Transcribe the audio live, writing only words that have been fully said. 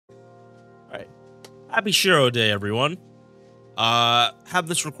All right. Happy Shirou Day, everyone. Have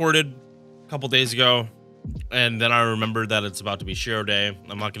this recorded a couple days ago, and then I remembered that it's about to be Shirou Day.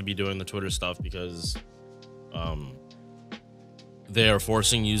 I'm not going to be doing the Twitter stuff because they are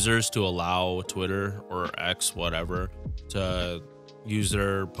forcing users to allow Twitter or X, whatever, to use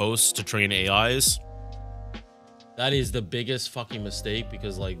their posts to train AIs. That is the biggest fucking mistake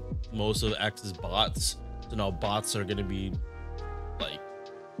because, like, most of X is bots. So now bots are going to be, like,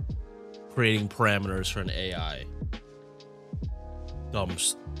 creating parameters for an AI.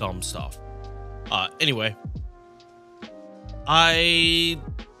 Dumb stuff. Anyway, I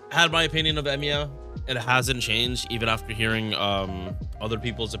had my opinion of Emiya. It hasn't changed even after hearing other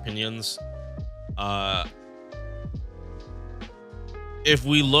people's opinions. If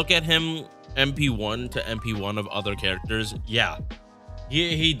we look at him MP1 to MP1 of other characters, yeah,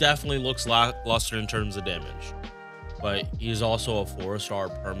 he definitely looks lackluster in terms of damage, but he's also a 4-star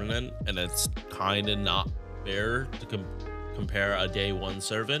permanent, and it's kind of not fair to compare a day 1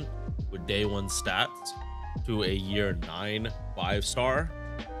 servant with day 1 stats to a year 9 5-star.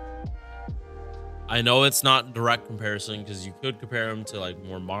 I know it's not direct comparison because you could compare him to like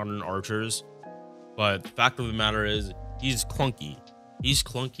more modern archers, but the fact of the matter is he's clunky. He's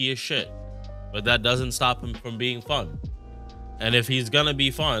clunky as shit, but that doesn't stop him from being fun. And if he's gonna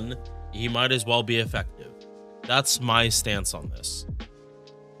be fun, he might as well be effective. That's my stance on this.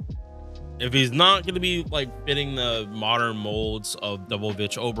 If he's not gonna be like fitting the modern molds of double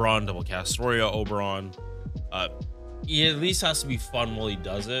Vitch Oberon, double Castoria Oberon, he at least has to be fun while he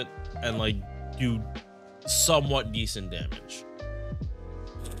does it and like do somewhat decent damage.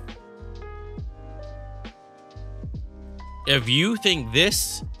 If you think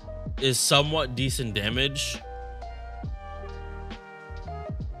this is somewhat decent damage,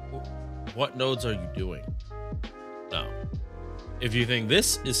 what nodes are you doing? No. If you think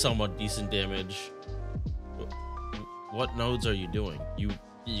this is somewhat decent damage, what nodes are you doing? You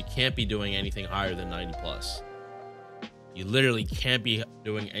can't be doing anything higher than 90 plus. You literally can't be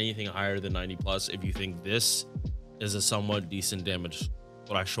doing anything higher than 90 plus if you think this is a somewhat decent damage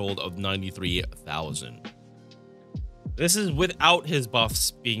threshold of 93,000. This is without his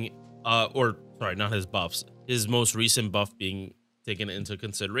buffs being or sorry, not his buffs, his most recent buff being taken into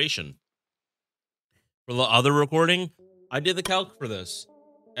consideration. For the other recording, I did the calc for this,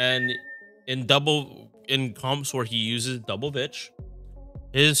 and in comps where he uses double Vitch,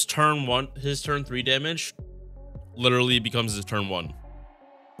 his turn 3 damage literally becomes his turn 1.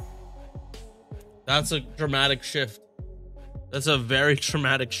 That's a dramatic shift. That's a very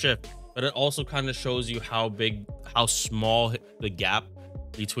dramatic shift, but it also kind of shows you how small the gap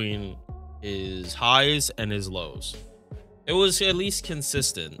between his highs and his lows. It was at least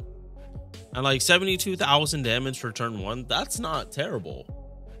consistent. And like 72,000 damage for turn 1, that's not terrible.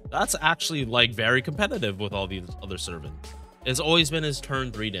 That's actually like very competitive with all these other servants. It's always been his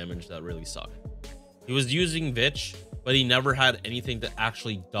turn 3 damage that really sucked. He was using Vitch, but he never had anything to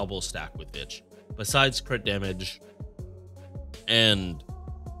actually double stack with Vitch besides crit damage. And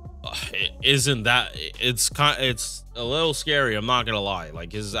it's a little scary, I'm not gonna lie.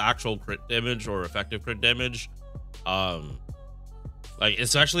 Like his actual crit damage or effective crit damage, like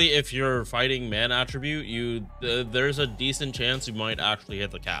especially if you're fighting man attribute, there's a decent chance you might actually hit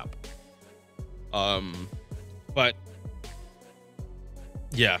the cap. But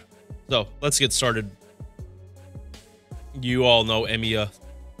yeah, so let's get started. You all know Emiya.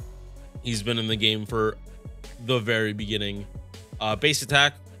 He's been in the game for the very beginning. Base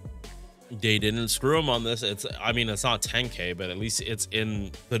attack, they didn't screw him on this. I mean, it's not 10k, but at least it's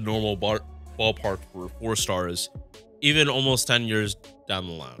in the normal ballpark for 4 stars, even almost 10 years down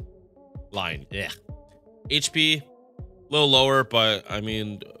the line. Yeah. HP, a little lower, but I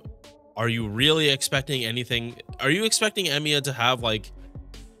mean, are you really expecting anything? Are you expecting Emiya to have like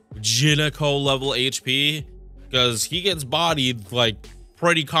Jinako level HP? Because he gets bodied like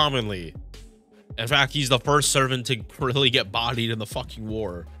pretty commonly. In fact, he's the first servant to really get bodied in the fucking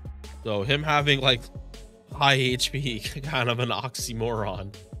war. So him having like high HP, kind of an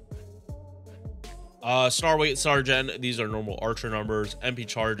oxymoron. Star weight, star gen, these are normal archer numbers. MP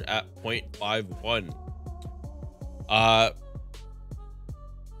charge at 0.51.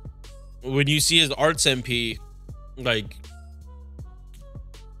 When you see his arts MP, like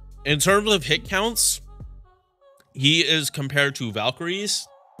in terms of hit counts, he is compared to Valkyries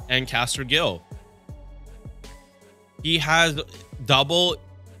and Caster Gil. He has double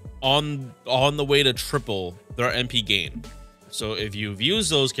on the way to triple their MP gain. So if you've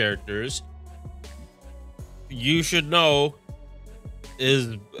used those characters, you should know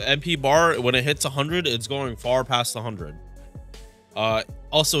is MP bar when it hits 100, it's going far past 100.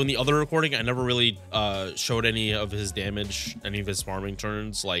 Also, in the other recording, I never really showed any of his damage, any of his farming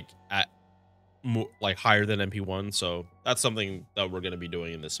turns, like at like higher than MP1. So that's something that we're gonna be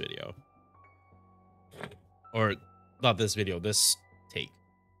doing in this video, or not this video, this take.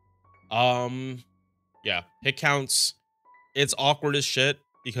 Yeah, hit counts. It's awkward as shit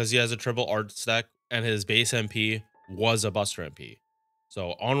because he has a triple art stack and his base MP was a Buster MP.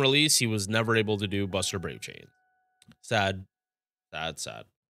 So on release, he was never able to do Buster Brave Chain. Sad. Sad.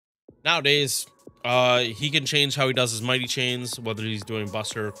 Nowadays, he can change how he does his mighty chains, whether he's doing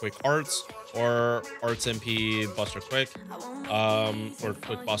Buster Quick Arts or Arts MP Buster Quick, or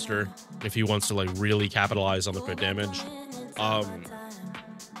Quick Buster if he wants to like really capitalize on the crit damage.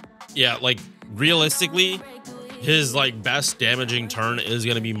 Yeah, like realistically, his like best damaging turn is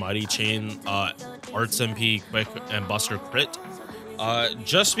gonna be mighty chain, Arts MP Quick, and Buster Crit.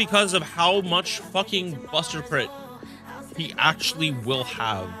 Just because of how much fucking Buster Crit he actually will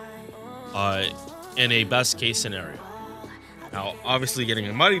have in a best case scenario. Now, obviously getting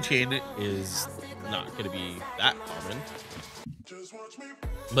a mighty chain is not going to be that common,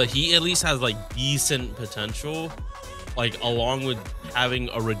 but he at least has like decent potential, like along with having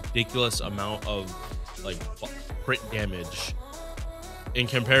a ridiculous amount of like crit damage in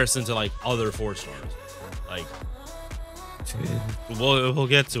comparison to like other 4-stars. Like, we'll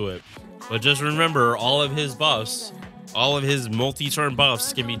get to it, but just remember, all of his buffs, all of his multi-turn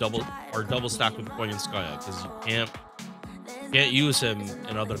buffs can be double stacked with Koi and Skya, because you can't use him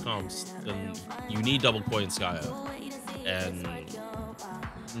in other comps. Then you need double Koi and Skya, and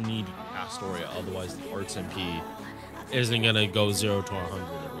you need Astoria, otherwise the Arts MP isn't gonna go 0 to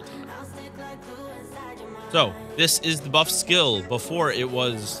 100 every time. So this is the buff skill. Before it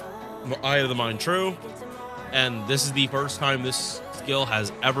was Eye of the Mind True, and this is the first time this skill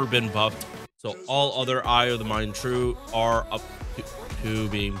has ever been buffed. So all other Eye of the Mind True are up to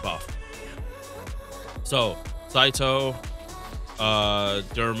being buffed. So Saito,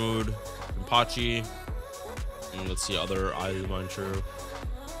 Dermud, Pachi, and let's see other Eye of the Mind True.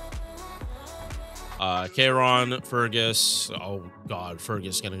 Kairon, Fergus. Oh god,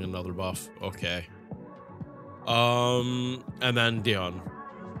 Fergus getting another buff. Okay. And then Dion.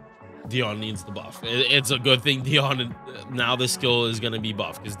 Dion needs the buff. It's a good thing Dion, now this skill is going to be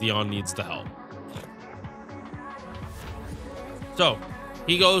buffed because Dion needs the help. So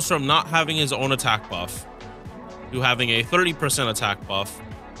he goes from not having his own attack buff to having a 30% attack buff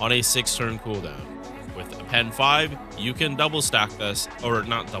on a 6-turn cooldown. With a pen 5, you can double stack this, or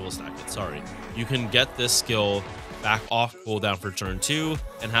not double stack it, sorry. You can get this skill back off cooldown for turn 2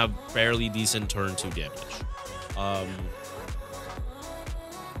 and have fairly decent turn 2 damage.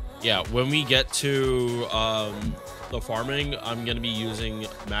 Yeah, when we get to the farming, I'm gonna be using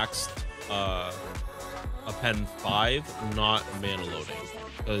maxed a pen 5, not mana loading,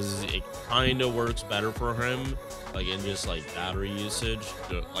 because it kind of works better for him, like in just like battery usage,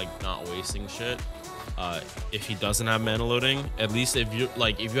 like not wasting shit. If he doesn't have mana loading, at least if you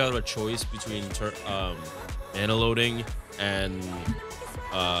have a choice between mana loading and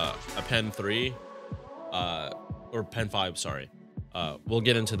a pen 3, or pen 5, sorry. We'll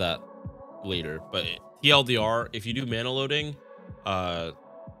get into that later, but TLDR, if you do mana loading,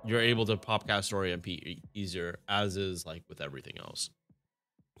 you're able to pop cast story MP easier, as is like with everything else.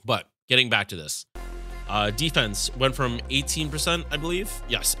 But getting back to this, defense went from 18%, I believe,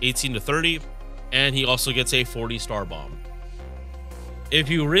 yes, 18 to 30, and he also gets a 40-star bomb. If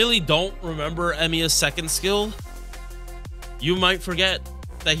you really don't remember Emiya's second skill, you might forget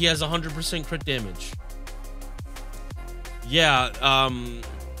that he has 100% crit damage. Yeah,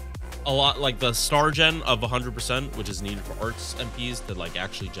 a lot like the star gen of 100%, which is needed for arts MPs to like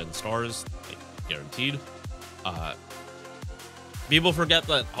actually gen stars, like, guaranteed. People forget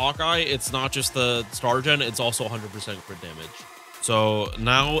that Hawkeye, it's not just the star gen, it's also 100% crit damage. So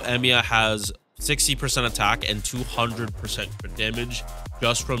now Emiya has 60% attack and 200% crit damage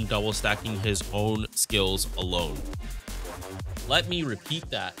just from double stacking his own skills alone. Let me repeat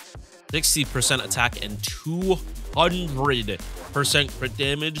that. 60% attack and 200% crit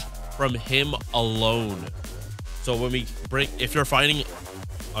damage from him alone. So when we break, if you're fighting,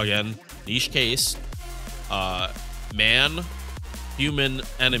 again, niche case, man, human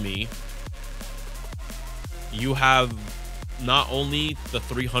enemy, you have not only the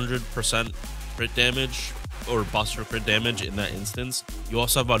 300% crit damage or buster crit damage in that instance, you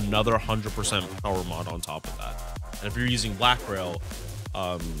also have another 100% power mod on top of that. And if you're using Black Rail,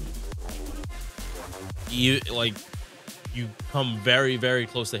 you come very, very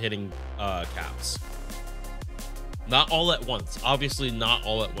close to hitting caps. Not all at once, obviously not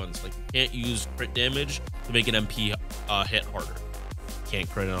all at once. Like, you can't use crit damage to make an MP hit harder. can't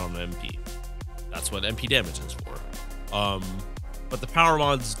crit it on an MP. That's what MP damage is for. But the power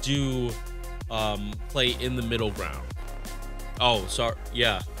mods do play in the middle ground. Oh, sorry.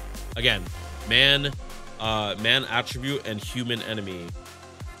 Yeah. Again, man attribute and human enemy.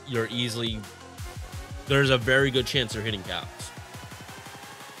 There's a very good chance they're hitting caps.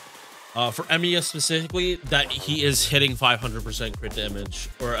 For Emiya specifically, that he is hitting 500% crit damage,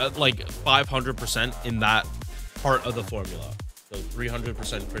 or like 500% in that part of the formula. So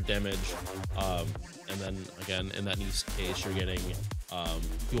 300% crit damage, and then again in that niche case, you're getting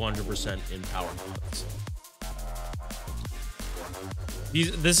 200% in power mods.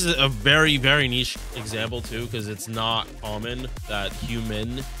 This is a very, very niche example too, because it's not common that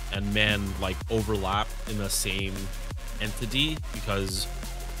human and man like overlap in the same entity, because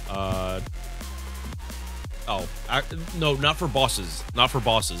no, not for bosses,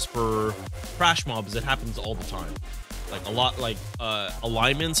 for crash mobs it happens all the time. Like a lot, like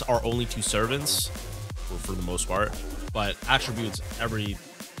alignments are only to servants for the most part, but attributes,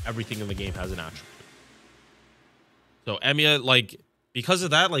 everything in the game has an attribute. So Emiya, like, because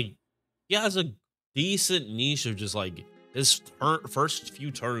of that, like, he has a decent niche of just like his first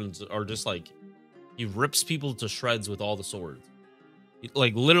few turns are just like he rips people to shreds with all the swords. He,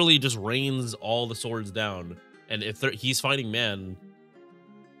 like, literally just rains all the swords down, and if he's fighting man,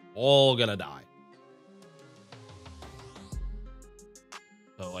 all gonna die.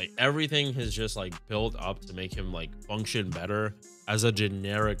 So like everything has just like built up to make him like function better as a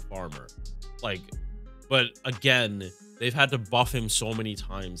generic farmer. Like, but again, they've had to buff him so many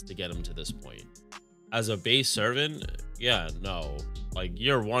times to get him to this point. As a base servant, yeah, no. Like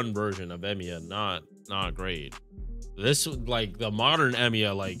year one version of Emiya, not great. This, like, the modern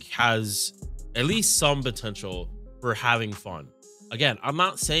Emiya like has at least some potential for having fun. Again, I'm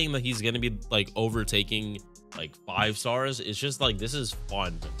not saying that he's gonna be like overtaking like 5 stars. It's just like, this is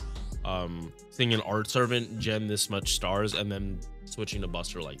fun. Seeing an art servant gen this much stars and then switching to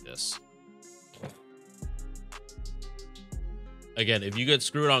Buster like this. Again, if you get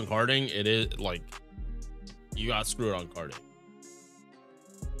screwed on carding, it is like you got screwed on carding.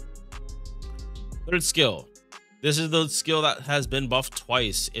 Third skill. This is the skill that has been buffed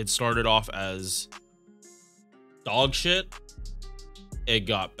twice. It started off as dog shit. It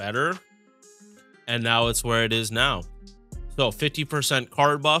got better. And now it's where it is now. So 50%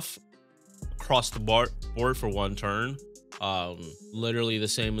 card buff across the board for 1 turn. Literally the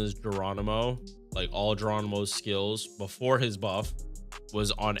same as Geronimo. Like all Geronimo's skills before his buff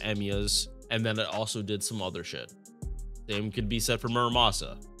was on Emiya's, and then it also did some other shit. Same could be said for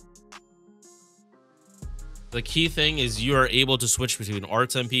Muramasa. The key thing is you are able to switch between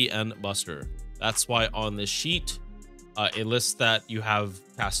Arts MP and Buster. That's why on this sheet, it lists that you have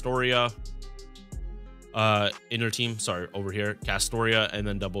Castoria in your team. Sorry, over here, Castoria and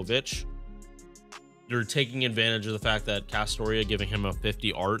then Double Vitch. You're taking advantage of the fact that Castoria giving him a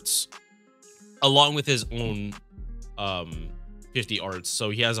 50 arts, along with his own 50 arts. So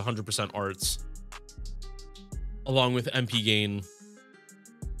he has 100% arts, along with MP gain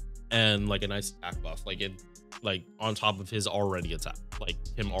and like a nice attack buff. Like it, like on top of his already attack, like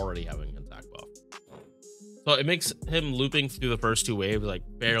him already having an attack buff. So it makes him looping through the first 2 waves like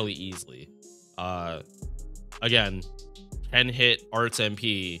fairly easily. Again, 10 hit arts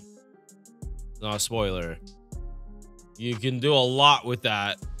MP, not a spoiler. You can do a lot with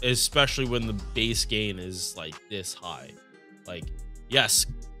that, especially when the base gain is like this high. Like, yes,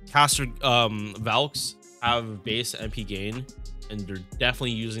 caster Valks have base MP gain, and they're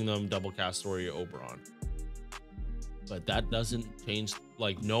definitely using them double Castoria Oberon. But that doesn't change,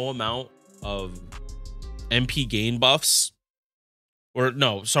 like, no amount of MP gain buffs, or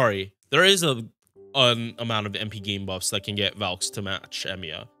no, sorry, there is an amount of MP gain buffs that can get Valks to match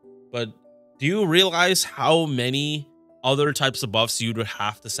Emiya. But do you realize how many other types of buffs you'd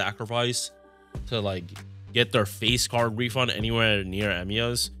have to sacrifice to like get their face card refund anywhere near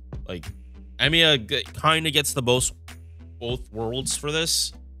Emiya's? Like, Emiya kind of gets the both worlds for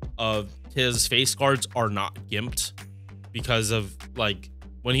this. Of his face cards are not gimped because of, like,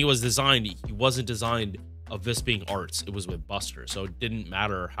 when he was designed, he wasn't designed of this being arts. It was with Buster, so it didn't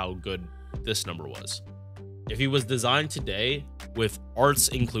matter how good this number was. If he was designed today with arts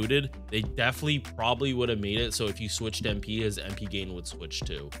included, they definitely probably would have made it so if you switched MP, his MP gain would switch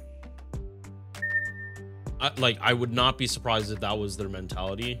too. I would not be surprised if that was their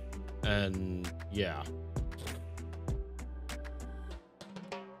mentality. And yeah.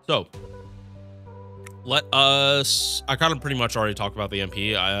 So let us, I kind of pretty much already talked about the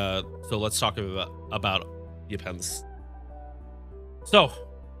MP. So let's talk about the appends. So,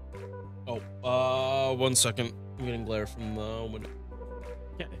 1 second. I'm getting glare from the window.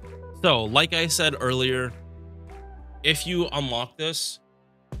 So like I said earlier, if you unlock this,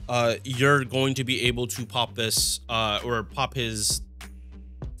 you're going to be able to pop this or pop his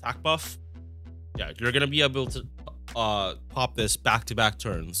attack buff. Yeah, you're gonna be able to pop this back-to-back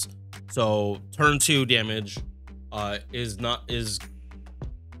turns. So turn 2 damage is not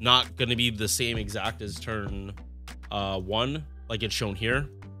gonna be the same exact as turn 1, like it's shown here.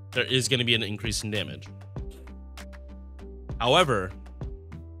 There is gonna be an increase in damage. However,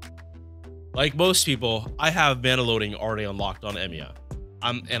 like most people, I have mana loading already unlocked on Emiya.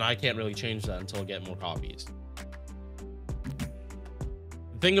 And I can't really change that until I get more copies.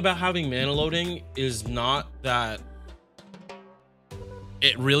 The thing about having mana loading is not that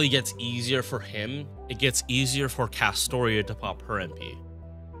it really gets easier for him. It gets easier for Castoria to pop her MP.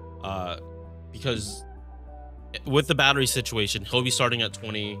 Because with the battery situation, he'll be starting at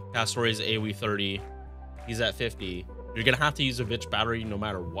 20. Castoria's AoE 30. He's at 50. You're going to have to use a bitch battery no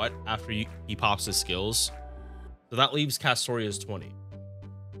matter what after he pops his skills. So that leaves Castoria's 20.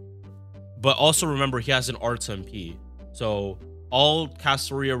 But also remember, he has an Arts MP. So all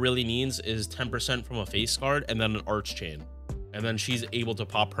Castoria really needs is 10% from a face guard and then an Arch Chain. And then she's able to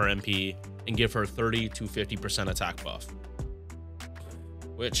pop her MP and give her 30 to 50% attack buff.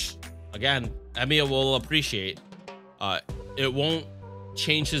 Which, again, Emiya will appreciate. It won't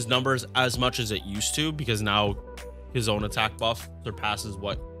change his numbers as much as it used to, because now his own attack buff surpasses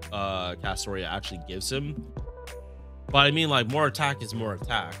what Castoria actually gives him. But I mean, like, more attack is more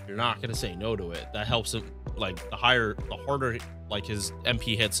attack. You're not gonna say no to it. That helps him. Like, the harder like his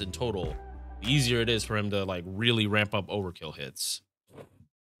MP hits in total, the easier it is for him to like really ramp up overkill hits.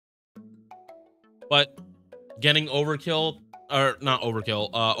 But getting overkill, or not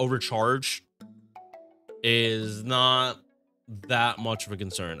overkill, overcharge is not that much of a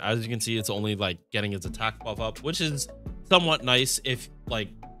concern. As you can see, it's only like getting his attack buff up, which is somewhat nice if like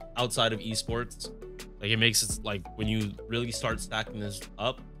outside of esports. Like, it makes it like when you really start stacking this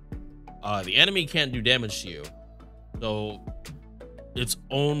up, the enemy can't do damage to you. So its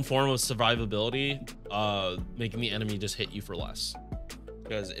own form of survivability, making the enemy just hit you for less.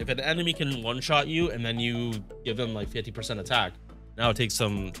 Because if an enemy can one-shot you and then you give them like 50% attack, now it takes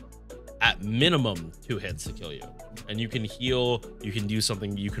them at minimum 2 hits to kill you. And you can heal, you can do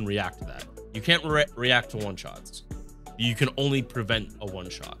something, you can react to that. You can't react to one-shots. You can only prevent a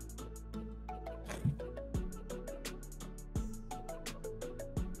one-shot.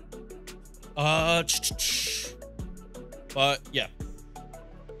 But yeah,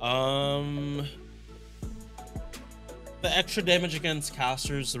 the extra damage against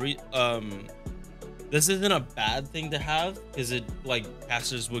casters, this isn't a bad thing to have, because it, like,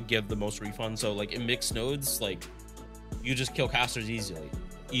 casters would give the most refund. So like in mixed nodes, like, you just kill casters easier,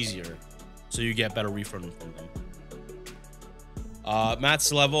 so you get better refund from them.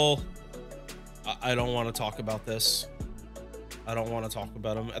 Matt's level, I don't want to talk about this. I don't want to talk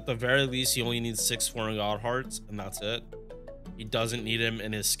about him. At the very least, he only needs 6 foreign god hearts, and that's it. He doesn't need him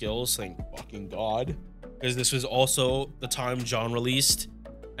in his skills, thank fucking god. Because this was also the time John released,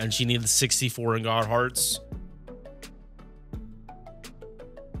 and she needed 60 foreign god hearts.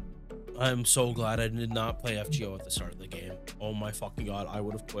 I'm so glad I did not play FGO at the start of the game. Oh my fucking god, I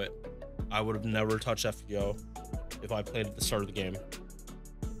would have quit. I would have never touched FGO if I played at the start of the game.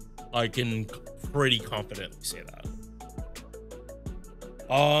 I can pretty confidently say that.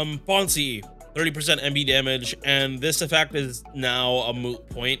 Fonzie, 30% MB damage, and this effect is now a moot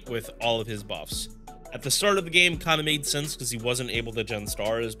point with all of his buffs. At the start of the game, kind of made sense because he wasn't able to gen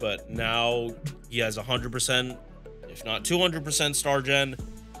stars, but now he has 100%, if not 200% star gen,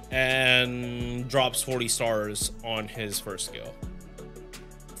 and drops 40 stars on his first skill.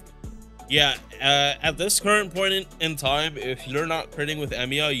 Yeah, at this current point in time, if you're not critting with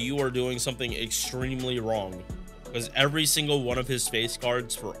Emiya, you are doing something extremely wrong. Because every single one of his face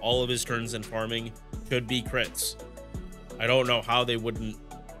cards for all of his turns in farming should be crits. I don't know how they wouldn't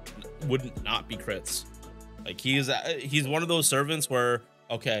not be crits. Like, he's one of those servants where,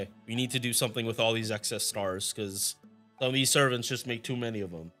 okay, we need to do something with all these excess stars, because some of these servants just make too many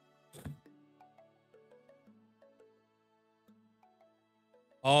of them.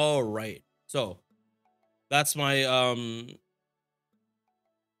 All right, so that's my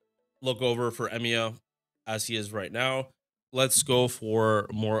look over for Emiya as he is right now. Let's go for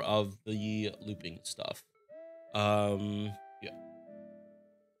more of the looping stuff. Yeah,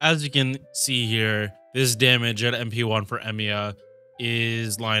 as you can see here, this damage at MP1 for Emiya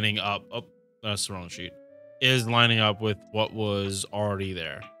is lining up. Oh, that's the wrong sheet. Is lining up with what was already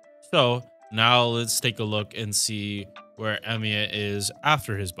there. So now let's take a look and see where Emiya is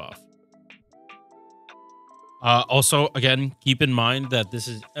after his buff. Also, again, keep in mind that this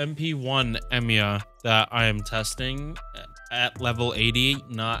is MP1 Emiya that I am testing at level 80,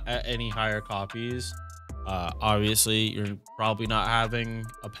 not at any higher copies. Obviously, you're probably not having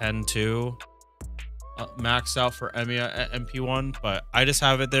a pen 2 maxed out for Emiya at MP1, but I just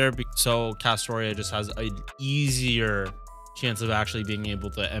have it there so Castoria just has an easier chance of actually being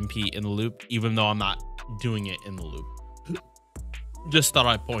able to MP in the loop, even though I'm not doing it in the loop. Just thought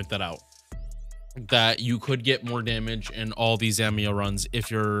I'd point that out, that you could get more damage in all these Emiya runs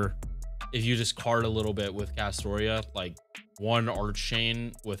if you just card a little bit with Castoria, like one arch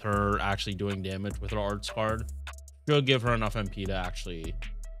chain with her actually doing damage with her arch card. She'll give her enough MP to actually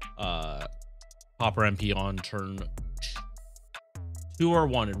pop her MP on turn 2 or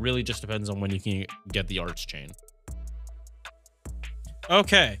 1. It really just depends on when you can get the arch chain.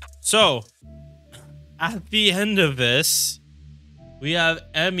 Okay, so at the end of this, we have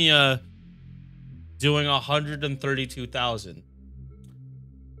Emiya doing 132,000.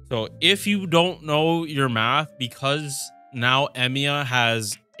 So if you don't know your math, because now Emiya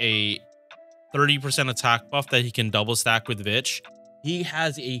has a 30% attack buff that he can double stack with Vitch, he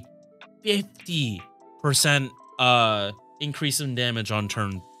has a 50% increase in damage on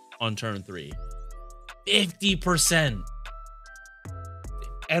turn 3. 50%.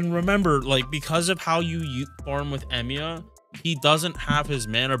 And remember, like, because of how you farm with Emiya, he doesn't have his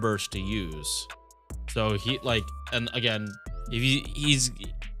mana burst to use. So he, like, and again, if he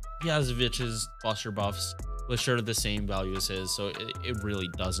has Vitch's Buster buffs, which sure the same value as his, so it really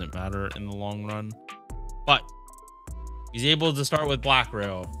doesn't matter in the long run. But he's able to start with Black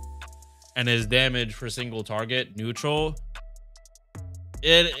Rail, and his damage for single target neutral,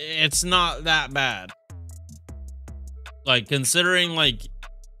 it's not that bad. Like, considering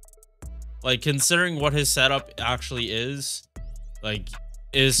considering what his setup actually is, like,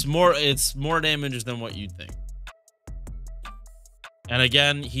 it's more damage than what you'd think. And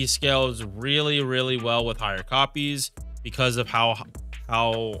again, he scales really, really well with higher copies because of how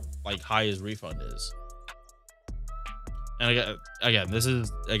like high his refund is. And again, this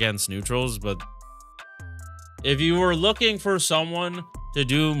is against neutrals, but if you were looking for someone to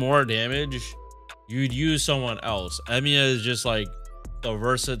do more damage, you'd use someone else. Emiya is just like the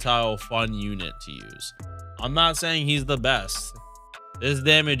versatile, fun unit to use. I'm not saying he's the best. This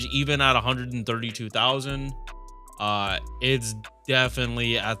damage, even at 132,000, it's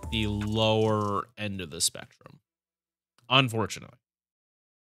definitely at the lower end of the spectrum, unfortunately.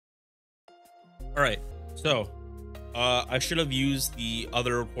 All right, so I should have used the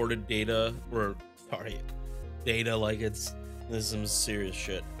other recorded data, or sorry, data like this is some serious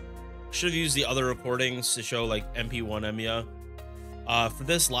shit. Should have used the other recordings to show like MP1 Emiya. For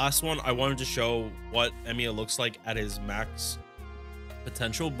this last one, I wanted to show what Emiya looks like at his max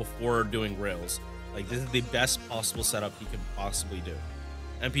potential before doing rails. Like, this is the best possible setup he could possibly do.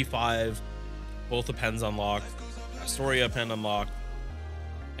 MP5, both the pens unlocked, Astoria pen unlocked,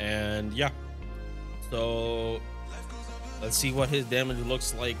 and yeah. So let's see what his damage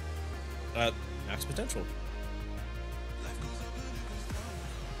looks like at max potential.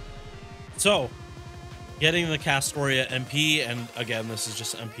 So, getting the Castoria MP, and again, this is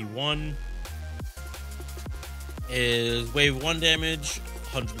just MP1, is wave 1 damage,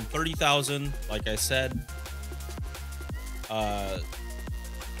 130,000, like I said. Or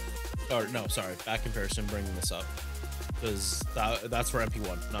no, sorry, back comparison, bringing this up, because that's for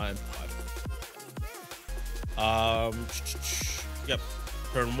MP1, not MP5. Yep,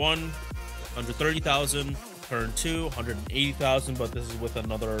 turn 1, 130,000. Turn 2, 180,000, but this is with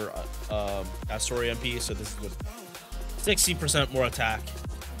another Astoria MP, so this is with 60% more attack.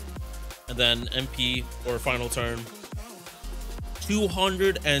 And then MP, or final turn,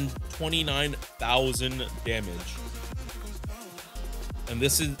 229,000 damage. And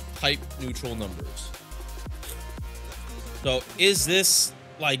this is type neutral numbers. So is this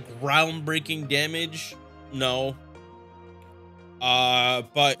like groundbreaking damage? No.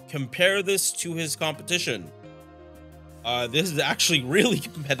 But compare this to his competition. This is actually really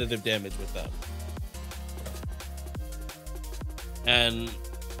competitive damage with them. And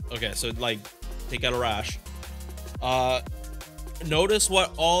okay, so like, take out a rash. Notice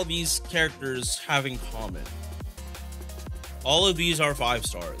what all these characters have in common. All of these are 5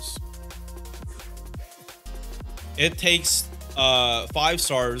 stars. It takes 5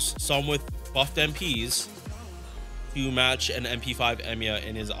 stars, some with buffed MPs, to match an MP5 Emiya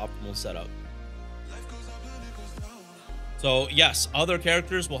in his optimal setup. So yes, other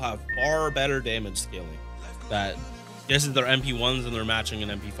characters will have far better damage scaling. That this is their MP1s and they're matching an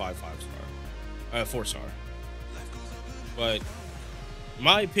MP5 5-star, 4-star. But in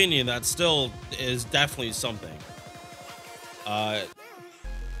my opinion, that still is definitely something.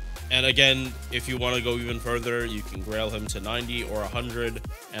 And again, if you want to go even further, you can grail him to 90 or 100,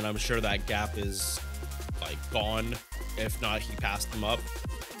 and I'm sure that gap is like gone. If not, he passed him up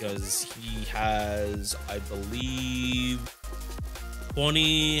because he has, I believe,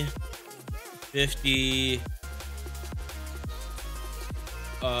 20, 50,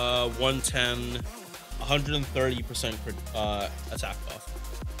 110, 130% attack buff.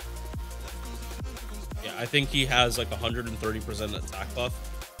 Yeah, I think he has like 130% attack buff.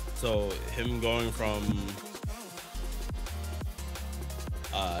 So him going from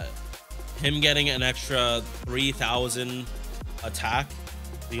him getting an extra 3,000 attack,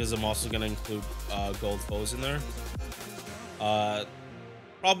 because I'm also going to include gold foes in there,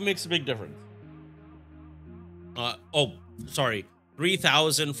 probably makes a big difference. Oh, sorry,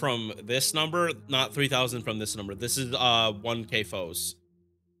 3,000 from this number, not 3,000 from this number. This is 1k foes.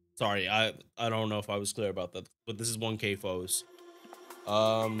 Sorry, I don't know if I was clear about that, but this is 1k foes.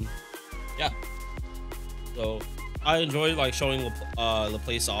 Yeah, so I enjoy like showing the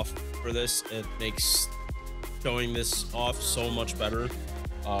place off for this. It makes showing this off so much better.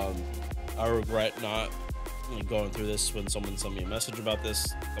 I regret not going through this when someone sent me a message about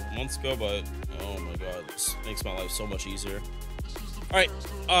this a couple months ago, but oh my god, this makes my life so much easier. All right,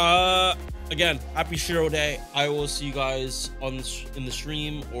 again, happy Shirou Day. I will see you guys in the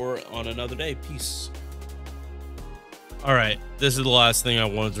stream or on another day. Peace. All right, this is the last thing I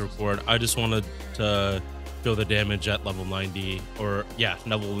wanted to record. I just wanted to show the damage at level 90, or yeah,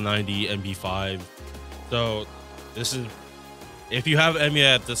 level 90 MP5. So this is, if you have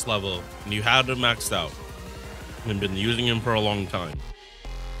Emiya at this level and you had him maxed out and been using him for a long time,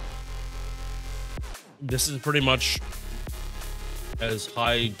 this is pretty much as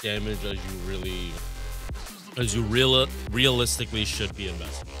high damage as you realistically should be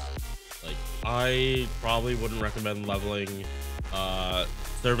investing. Like, I probably wouldn't recommend leveling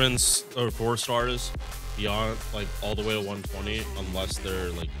servants or 4 stars beyond like all the way to 120 unless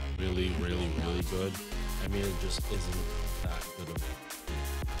they're like really good. I mean, it just isn't that good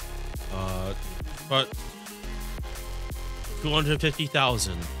of but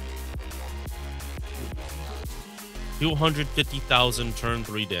 250,000 turn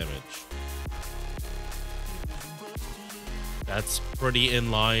 3 damage. That's pretty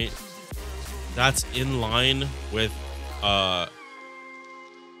in line. That's in line with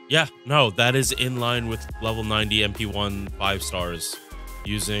yeah, no, that is in line with level 90 MP1 5 stars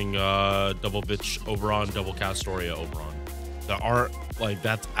using double bitch Oberon, double Castoria Oberon. There are like,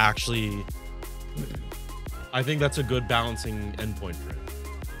 that's actually, I think that's a good balancing endpoint for him.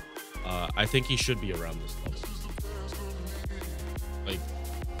 I think he should be around this level. Like,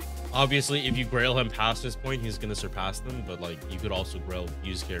 obviously, if you grail him past this point, he's gonna surpass them. But like, you could also grail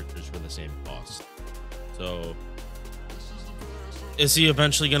used characters for the same cost. So, is he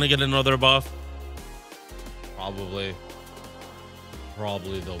eventually gonna get another buff? Probably.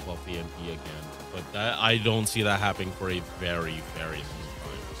 Probably they'll buff the MP again, but that, I don't see that happening for a very long time.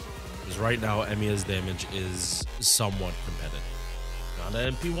 Because right now, Emiya's damage is somewhat competitive. Not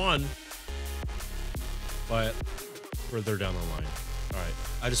an MP1, but further down the line. All right,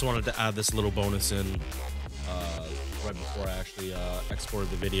 I just wanted to add this little bonus in right before I actually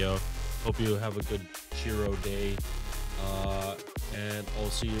exported the video. Hope you have a good Shirou day, and I'll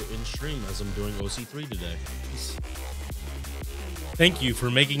see you in stream as I'm doing OC3 today. Peace. Thank you for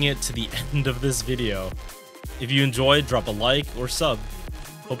making it to the end of this video. If you enjoyed, drop a like or sub.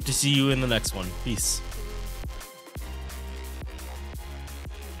 Hope to see you in the next one. Peace.